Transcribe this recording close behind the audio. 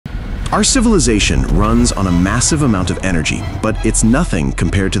Our civilization runs on a massive amount of energy, but it's nothing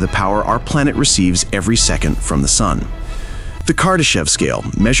compared to the power our planet receives every second from the sun. The Kardashev Scale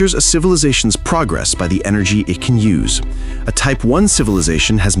measures a civilization's progress by the energy it can use. A Type 1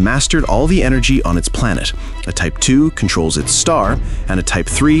 civilization has mastered all the energy on its planet. A Type 2 controls its star, and a Type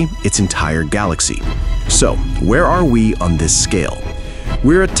 3 its entire galaxy. So, where are we on this scale?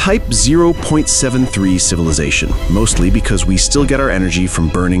 We're a Type 0.73 civilization, mostly because we still get our energy from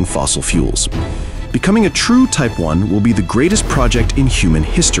burning fossil fuels. Becoming a true Type 1 will be the greatest project in human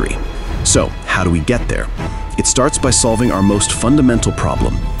history. So, how do we get there? It starts by solving our most fundamental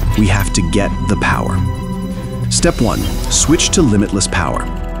problem. We have to get the power. Step 1. Switch to limitless power.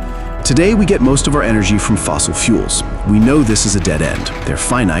 Today, we get most of our energy from fossil fuels. We know this is a dead end. They're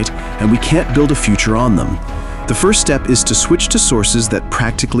finite, and we can't build a future on them. The first step is to switch to sources that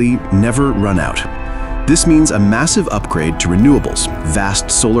practically never run out. This means a massive upgrade to renewables,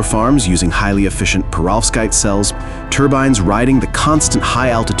 vast solar farms using highly efficient perovskite cells, turbines riding the constant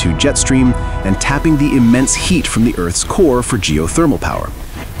high-altitude jet stream, and tapping the immense heat from the Earth's core for geothermal power.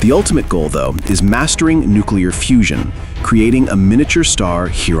 The ultimate goal, though, is mastering nuclear fusion, creating a miniature star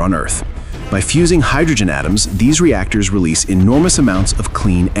here on Earth. By fusing hydrogen atoms, these reactors release enormous amounts of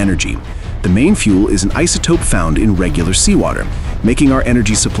clean energy. The main fuel is an isotope found in regular seawater, making our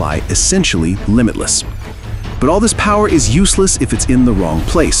energy supply essentially limitless. But all this power is useless if it's in the wrong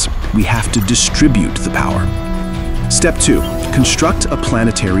place. We have to distribute the power. Step 2. Construct a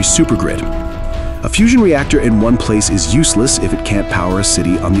planetary supergrid. A fusion reactor in one place is useless if it can't power a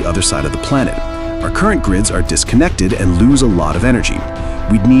city on the other side of the planet. Our current grids are disconnected and lose a lot of energy.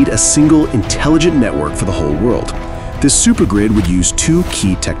 We'd need a single intelligent network for the whole world. This supergrid would use two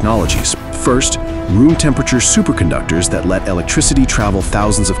key technologies. First, room temperature superconductors that let electricity travel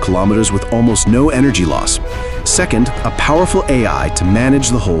thousands of kilometers with almost no energy loss. Second, a powerful AI to manage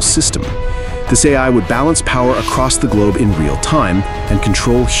the whole system. This AI would balance power across the globe in real time and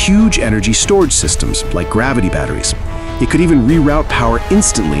control huge energy storage systems like gravity batteries. It could even reroute power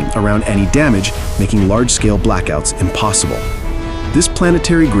instantly around any damage, making large-scale blackouts impossible. This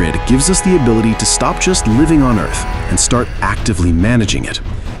planetary grid gives us the ability to stop just living on Earth and start actively managing it.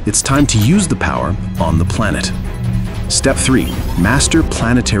 It's time to use the power on the planet. Step 3. Master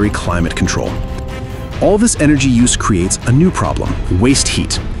planetary climate control. All this energy use creates a new problem: waste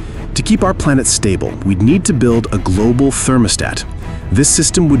heat. To keep our planet stable, we'd need to build a global thermostat. This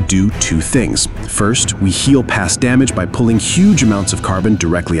system would do two things. First, we heal past damage by pulling huge amounts of carbon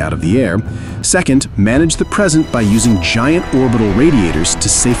directly out of the air. Second, manage the present by using giant orbital radiators to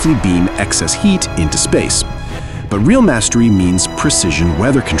safely beam excess heat into space. But real mastery means precision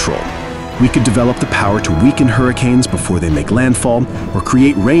weather control. We could develop the power to weaken hurricanes before they make landfall, or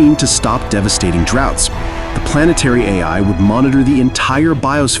create rain to stop devastating droughts. The planetary AI would monitor the entire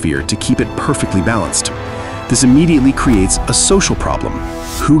biosphere to keep it perfectly balanced. This immediately creates a social problem.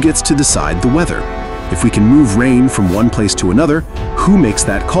 Who gets to decide the weather? If we can move rain from one place to another, who makes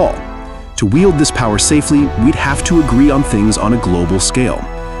that call? To wield this power safely, we'd have to agree on things on a global scale.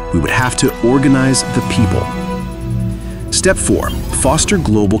 We would have to organize the people. Step 4. Foster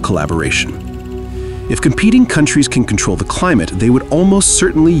global collaboration. If competing countries can control the climate, they would almost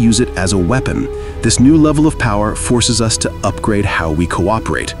certainly use it as a weapon. This new level of power forces us to upgrade how we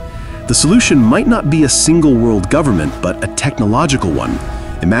cooperate. The solution might not be a single world government, but a technological one.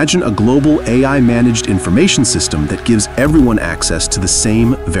 Imagine a global AI-managed information system that gives everyone access to the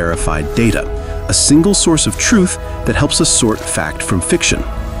same verified data, a single source of truth that helps us sort fact from fiction.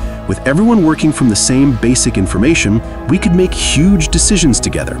 With everyone working from the same basic information, we could make huge decisions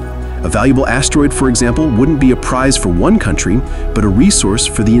together. A valuable asteroid, for example, wouldn't be a prize for one country, but a resource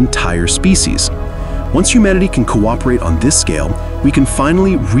for the entire species. Once humanity can cooperate on this scale, we can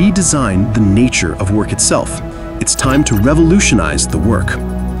finally redesign the nature of work itself. It's time to revolutionize the work.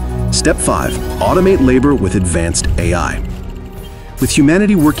 Step 5. Automate labor with advanced AI. With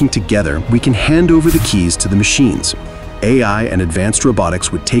humanity working together, we can hand over the keys to the machines. AI and advanced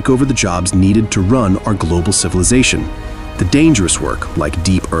robotics would take over the jobs needed to run our global civilization. The dangerous work, like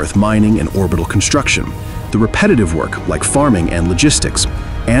deep Earth mining and orbital construction. The repetitive work, like farming and logistics.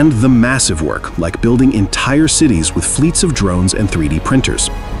 And the massive work, like building entire cities with fleets of drones and 3D printers.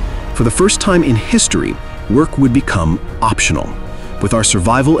 For the first time in history, work would become optional. With our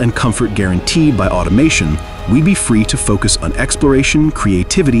survival and comfort guaranteed by automation, we'd be free to focus on exploration,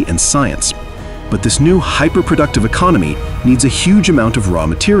 creativity, and science. But this new hyper-productive economy needs a huge amount of raw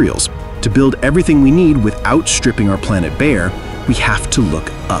materials. To build everything we need without stripping our planet bare, we have to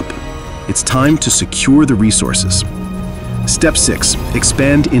look up. It's time to secure the resources. Step 6.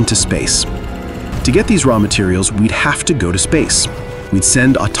 Expand into space. To get these raw materials, we'd have to go to space. We'd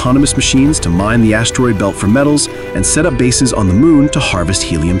send autonomous machines to mine the asteroid belt for metals and set up bases on the moon to harvest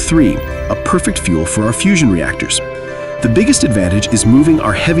helium-3, a perfect fuel for our fusion reactors. The biggest advantage is moving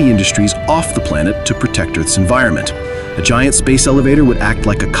our heavy industries off the planet to protect Earth's environment. A giant space elevator would act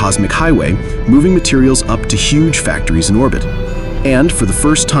like a cosmic highway, moving materials up to huge factories in orbit. And for the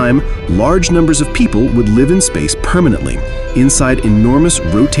first time, large numbers of people would live in space permanently, inside enormous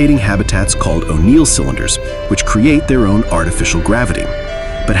rotating habitats called O'Neill cylinders, which create their own artificial gravity.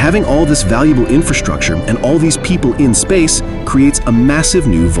 But having all this valuable infrastructure and all these people in space creates a massive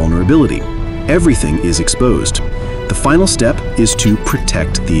new vulnerability. Everything is exposed. The final step is to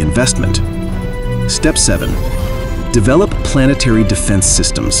protect the investment. Step 7. Develop planetary defense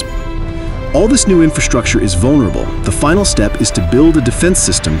systems. All this new infrastructure is vulnerable. The final step is to build a defense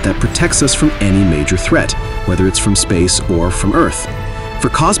system that protects us from any major threat, whether it's from space or from Earth. For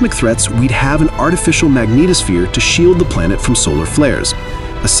cosmic threats, we'd have an artificial magnetosphere to shield the planet from solar flares.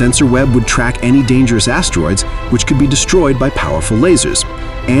 A sensor web would track any dangerous asteroids, which could be destroyed by powerful lasers.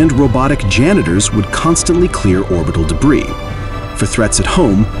 And robotic janitors would constantly clear orbital debris. For threats at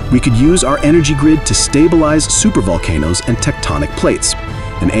home, we could use our energy grid to stabilize supervolcanoes and tectonic plates.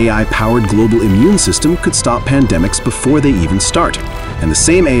 An AI-powered global immune system could stop pandemics before they even start. And the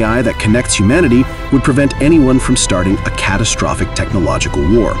same AI that connects humanity would prevent anyone from starting a catastrophic technological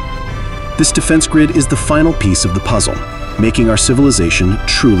war. This defense grid is the final piece of the puzzle, making our civilization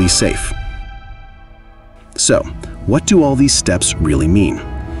truly safe. So, what do all these steps really mean?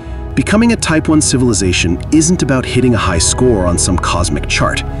 Becoming a Type 1 civilization isn't about hitting a high score on some cosmic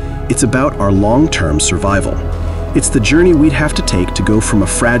chart. It's about our long-term survival. It's the journey we'd have to take to go from a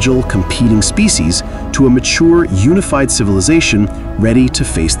fragile, competing species to a mature, unified civilization ready to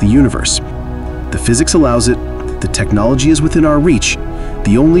face the universe. The physics allows it, the technology is within our reach.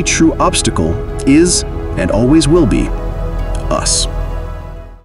 The only true obstacle is, and always will be, us.